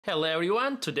Hello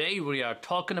everyone, today we are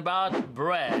talking about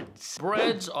breads.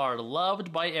 Breads are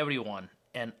loved by everyone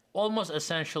and almost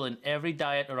essential in every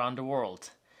diet around the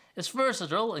world. It's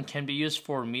versatile and can be used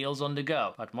for meals on the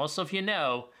go, but most of you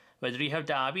know, whether you have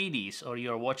diabetes or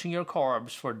you're watching your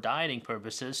carbs for dieting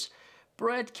purposes,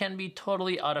 bread can be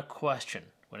totally out of question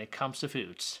when it comes to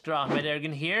foods. Dr. Ahmet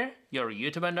Ergin here, your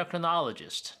YouTube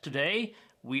endocrinologist. Today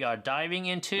we are diving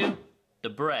into the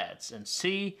breads and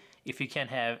see if you can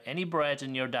have any breads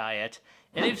in your diet,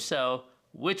 and if so,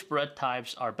 which bread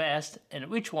types are best and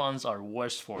which ones are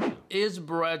worst for you. Is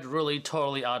bread really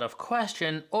totally out of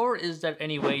question, or is there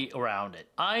any way around it?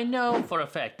 I know for a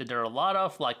fact that there are a lot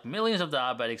of millions of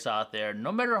diabetics out there.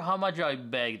 No matter how much I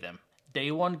beg them,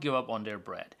 they won't give up on their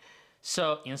bread.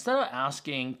 So instead of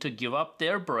asking to give up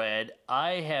their bread,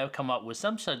 I have come up with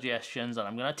some suggestions, and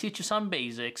I'm gonna teach you some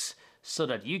basics so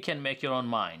that you can make your own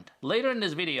mind. Later in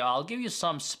this video, I'll give you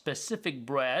some specific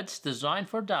breads designed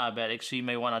for diabetics you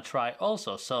may want to try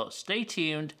also. So stay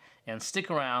tuned and stick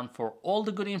around for all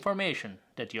the good information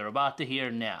that you're about to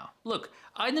hear now. Look,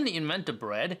 I didn't invent the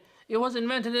bread. It was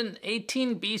invented in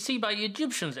 18 BC by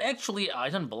Egyptians. Actually,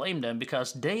 I don't blame them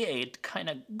because they ate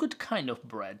good kind of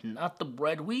bread, not the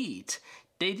bread we eat.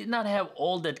 They did not have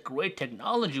all that great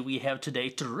technology we have today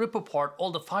to rip apart all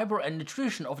the fiber and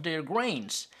nutrition of their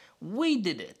grains. We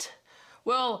did it.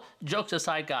 Well, jokes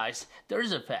aside guys, there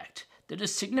is a fact. There is a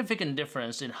significant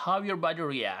difference in how your body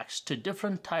reacts to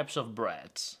different types of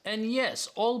breads. And yes,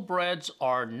 all breads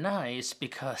are nice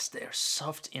because they're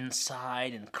soft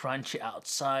inside and crunchy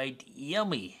outside.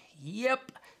 Yummy.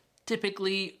 Yep.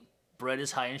 Typically, bread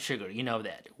is high in sugar, you know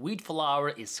that. Wheat flour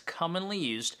is commonly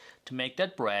used to make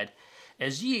that bread.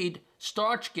 As you eat,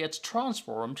 starch gets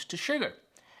transformed to sugar.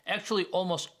 Actually,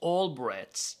 almost all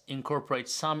breads incorporate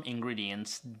some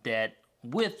ingredients that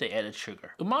with the added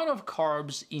sugar. The amount of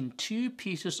carbs in 2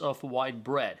 pieces of white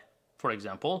bread, for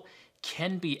example,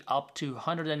 can be up to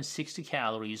 160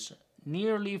 calories,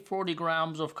 nearly 40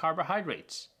 grams of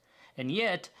carbohydrates. And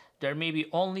yet, there may be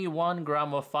only 1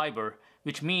 gram of fiber,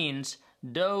 which means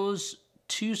those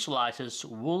 2 slices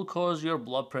will cause your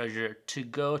blood pressure to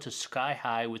go to sky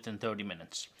high within 30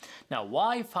 minutes. Now,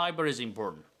 why fiber is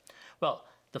important? Well,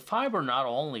 the fiber not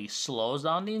only slows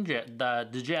down the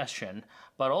digestion,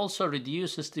 but also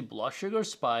reduces the blood sugar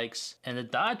spikes, and the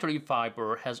dietary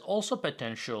fiber has also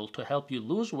potential to help you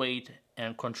lose weight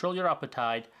and control your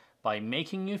appetite by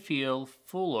making you feel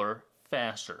fuller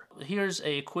faster. Here's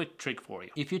a quick trick for you.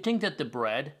 If you think that the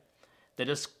bread that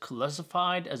is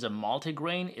classified as a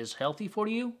multigrain is healthy for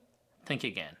you, think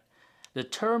again. The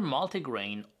term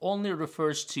multigrain only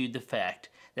refers to the fact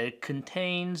that it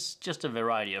contains just a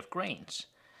variety of grains.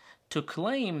 To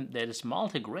claim that it's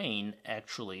multigrain,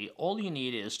 actually, all you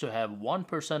need is to have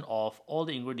 1% of all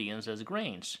the ingredients as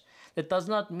grains. That does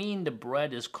not mean the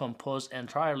bread is composed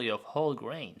entirely of whole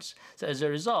grains. So as a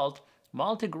result,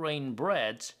 multigrain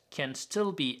breads can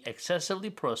still be excessively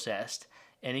processed,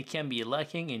 and it can be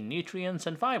lacking in nutrients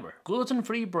and fiber.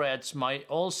 Gluten-free breads might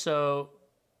also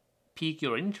pique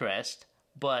your interest,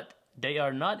 but they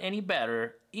are not any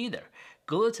better either.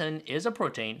 Gluten is a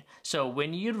protein, so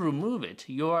when you remove it,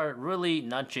 you are really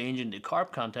not changing the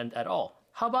carb content at all.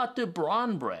 How about the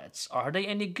brown breads? Are they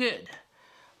any good?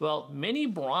 Well, many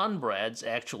brown breads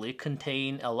actually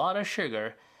contain a lot of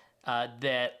sugar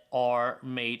that are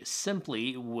made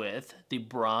simply with the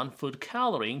brown food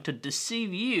coloring to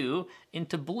deceive you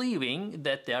into believing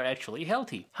that they're actually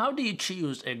healthy. How do you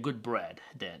choose a good bread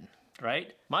then,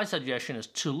 right? My suggestion is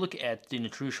to look at the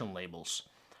nutrition labels.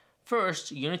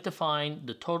 First, you need to find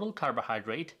the total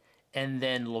carbohydrate and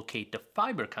then locate the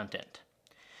fiber content.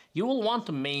 You will want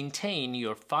to maintain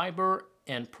your fiber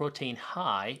and protein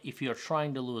high if you're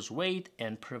trying to lose weight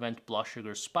and prevent blood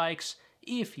sugar spikes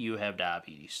if you have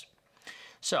diabetes.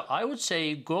 So I would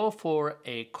say go for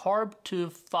a carb to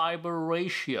fiber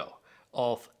ratio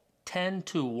of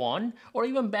 10:1 or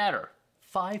even better,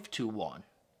 5:1.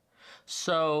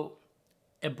 So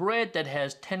a bread that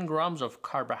has 10 grams of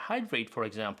carbohydrate, for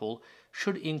example,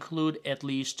 should include at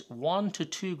least 1 to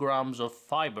 2 grams of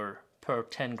fiber per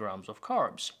 10 grams of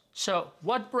carbs. So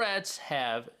what breads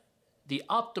have the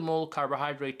optimal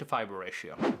carbohydrate to fiber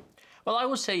ratio? Well, I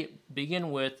would say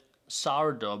begin with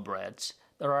sourdough breads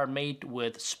that are made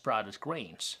with sprouted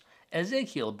grains.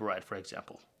 Ezekiel bread, for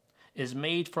example, is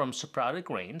made from sprouted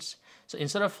grains. So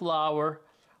instead of flour,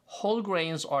 whole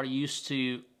grains are used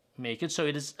to make it, so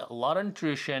it is a lot of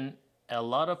nutrition, a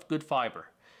lot of good fiber.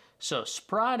 So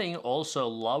sprouting also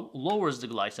lowers the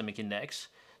glycemic index.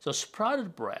 So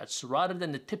sprouted breads, rather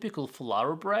than the typical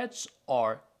flour breads,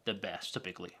 are the best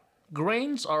typically.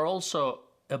 Grains are also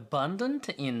abundant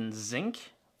in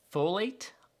zinc,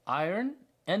 folate, iron,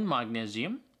 and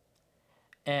magnesium.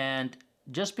 And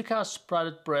just because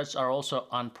sprouted breads are also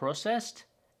unprocessed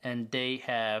and they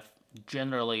have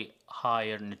generally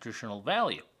higher nutritional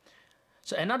value.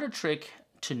 So another trick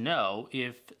to know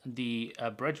if the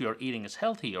bread you're eating is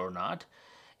healthy or not,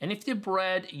 and if the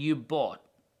bread you bought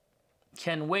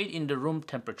can wait in the room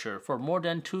temperature for more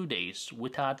than 2 days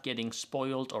without getting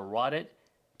spoiled or rotted,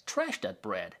 trash that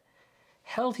bread.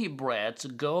 Healthy breads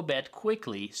go bad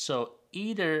quickly, so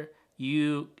either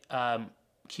you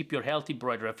keep your healthy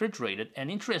bread refrigerated, and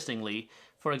interestingly,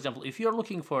 for example, if you're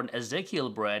looking for an Ezekiel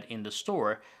bread in the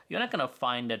store, you're not going to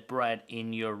find that bread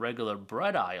in your regular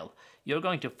bread aisle. You're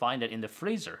going to find it in the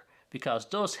freezer, because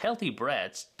those healthy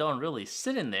breads don't really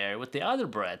sit in there with the other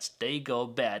breads. They go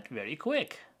bad very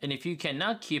quick. And if you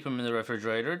cannot keep them in the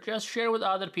refrigerator, just share with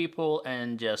other people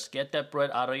and just get that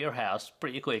bread out of your house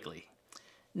pretty quickly.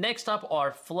 Next up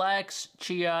are flax,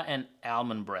 chia, and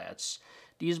almond breads.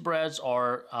 These breads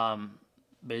are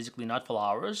basically nut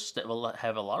flours that will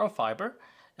have a lot of fiber.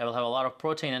 They will have a lot of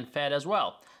protein and fat as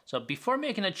well. So before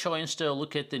making a choice, to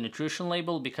look at the nutrition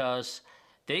label, because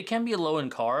they can be low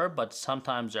in carb, but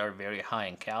sometimes they're very high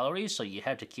in calories, so you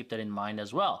have to keep that in mind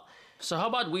as well. So how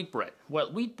about wheat bread?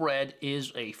 Well, wheat bread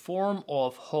is a form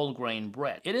of whole grain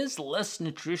bread. It is less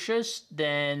nutritious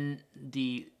than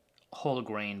the whole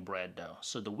grain bread though.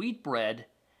 So the wheat bread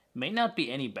may not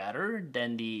be any better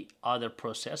than the other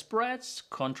processed breads,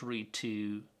 contrary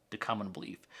to the common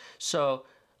belief. So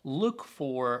look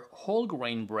for whole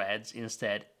grain breads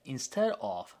instead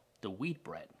of the wheat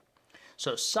bread.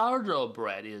 So sourdough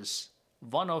bread is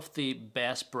one of the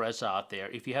best breads out there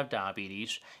if you have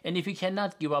diabetes and if you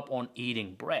cannot give up on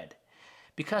eating bread,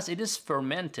 because it is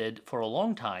fermented for a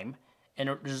long time and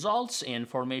it results in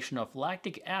formation of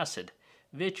lactic acid,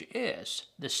 which is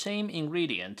the same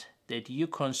ingredient that you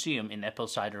consume in apple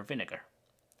cider vinegar.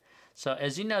 So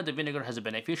as you know, the vinegar has a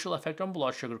beneficial effect on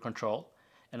blood sugar control,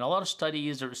 and a lot of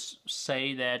studies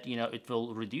say that it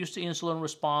will reduce the insulin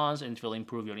response and it will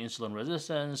improve your insulin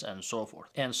resistance and so forth.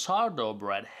 And sourdough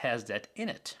bread has that in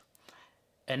it.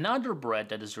 Another bread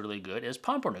that is really good is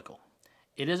pumpernickel.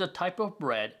 It is a type of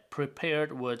bread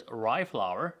prepared with rye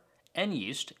flour and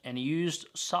yeast, and used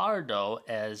sourdough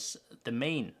as the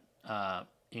main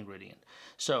ingredient.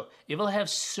 So it will have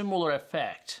similar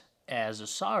effect as a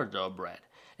sourdough bread.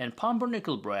 And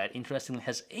pumpernickel bread, interestingly,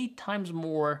 has 8 times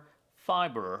more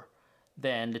fiber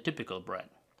than the typical bread.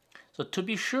 So to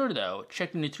be sure though,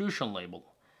 check the nutrition label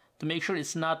to make sure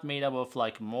it's not made up of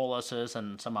like molasses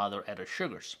and some other added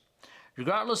sugars.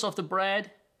 Regardless of the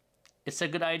bread, it's a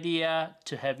good idea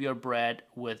to have your bread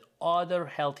with other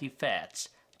healthy fats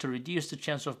to reduce the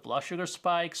chance of blood sugar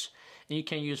spikes. And you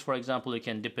can use, for example, you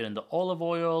can dip it in the olive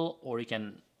oil, or you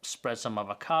can spread some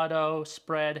avocado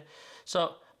spread.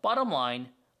 So bottom line,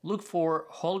 look for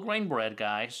whole grain bread,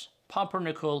 guys.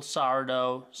 Pumpernickel,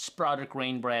 sourdough, sprouted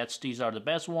grain breads, these are the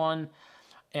best one.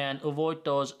 And avoid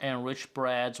those enriched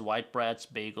breads, white breads,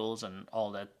 bagels, and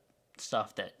all that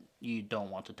stuff that you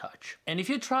don't want to touch. And if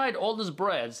you tried all these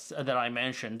breads that I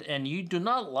mentioned and you do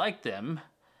not like them,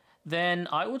 then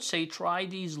I would say try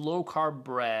these low-carb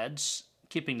breads,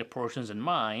 keeping the portions in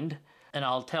mind. And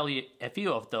I'll tell you a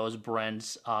few of those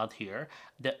brands out here.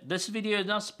 This video is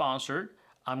not sponsored.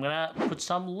 I'm gonna put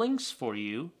some links for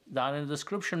you down in the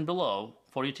description below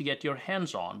for you to get your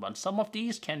hands on, but some of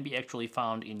these can be actually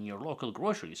found in your local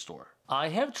grocery store. I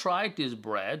have tried these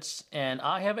breads and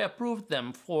I have approved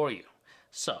them for you.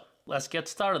 So let's get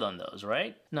started on those,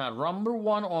 right? Now, number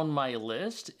 1 on my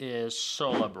list is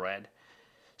Sola bread.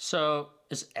 So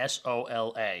it's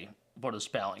S-O-L-A for the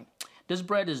spelling. This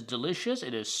bread is delicious,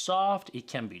 it is soft, it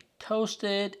can be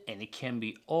toasted, and it can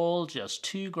be all just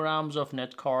 2 grams of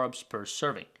net carbs per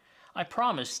serving. I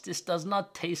promise this does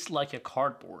not taste like a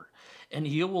cardboard, and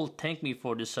you will thank me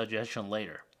for this suggestion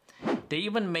later. They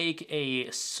even make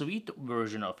a sweet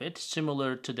version of it,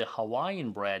 similar to the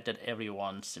Hawaiian bread that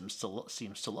everyone seems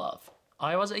to love.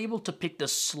 I was able to pick the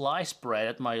sliced bread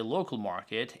at my local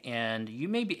market, and you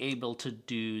may be able to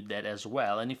do that as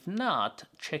well, and if not,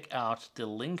 check out the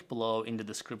link below in the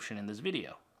description in this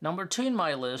video. Number 2 in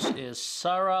my list is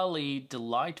Sara Lee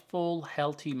Delightful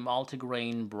Healthy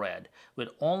Multigrain Bread with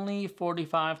only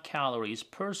 45 calories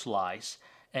per slice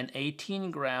and 18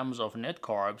 grams of net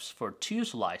carbs for 2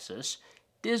 slices.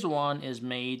 This one is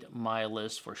made my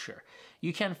list for sure.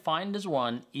 You can find this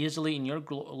one easily in your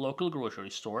local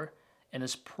grocery store, and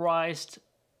is priced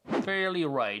fairly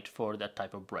right for that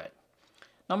type of bread.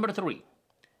 Number 3,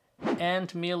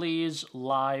 Aunt Millie's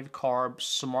Live Carb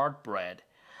Smart Bread.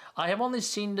 I have only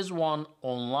seen this one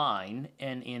online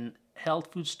and in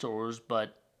health food stores,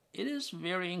 but it is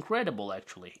very incredible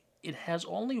actually. It has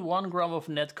only 1 gram of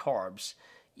net carbs,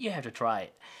 you have to try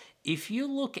it. If you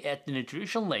look at the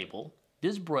nutrition label,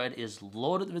 this bread is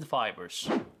loaded with fibers.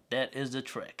 That is the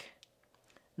trick.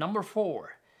 Number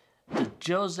 4, the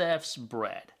Joseph's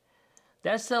bread.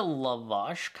 That's a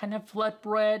lavash kind of flat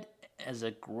bread. As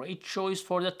a great choice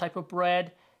for that type of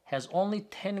bread. Has only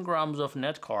 10 grams of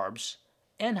net carbs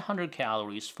and 100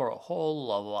 calories for a whole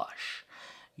lavash.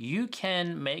 You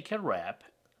can make a wrap,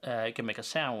 you can make a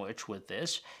sandwich with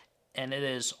this, and it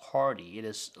is hearty, it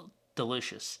is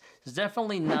delicious. It's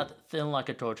definitely not thin like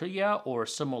a tortilla or a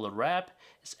similar wrap.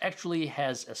 It actually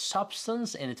has a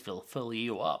substance and it will fill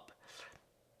you up.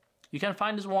 You can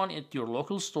find this one at your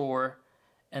local store,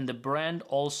 and the brand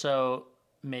also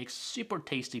makes super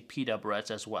tasty pita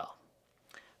breads as well.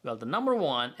 Well, the number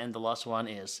 1 and the last one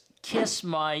is Kiss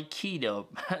My Keto.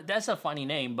 That's a funny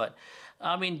name, but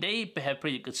I mean, they have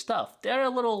pretty good stuff. They're a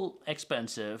little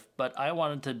expensive, but I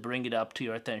wanted to bring it up to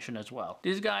your attention as well.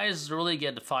 These guys really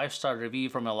get the 5-star review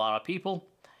from a lot of people.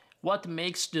 What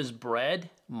makes this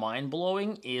bread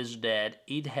mind-blowing is that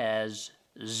it has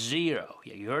 0,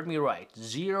 yeah, you heard me right,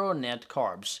 0 net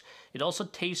carbs. It also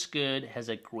tastes good, has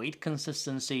a great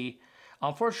consistency.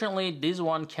 Unfortunately, this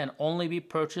one can only be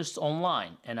purchased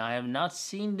online, and I have not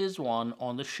seen this one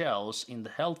on the shelves in the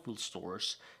health food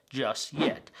stores just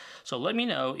yet. So let me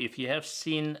know if you have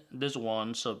seen this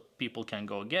one so people can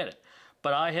go get it.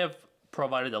 But I have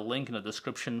provided a link in the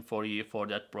description for you for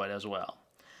that bread as well.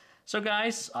 So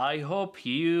guys, I hope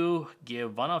you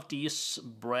give one of these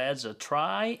breads a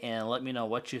try and let me know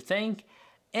what you think.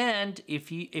 And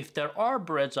if there are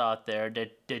breads out there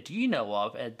that you know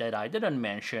of that I didn't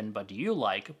mention but you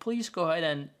like, please go ahead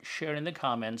and share in the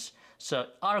comments so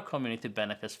our community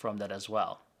benefits from that as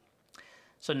well.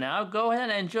 So now go ahead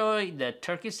and enjoy the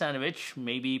turkey sandwich.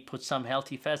 Maybe put some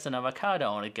healthy fats and avocado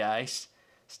on it, guys.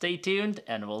 Stay tuned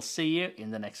and we'll see you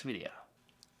in the next video.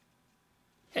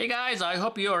 Hey guys, I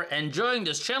hope you're enjoying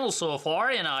this channel so far,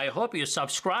 and I hope you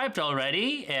subscribed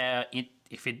already.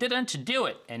 If you didn't, do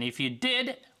it. And if you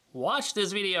did, watch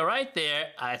this video right there.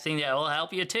 I think that will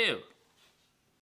help you too.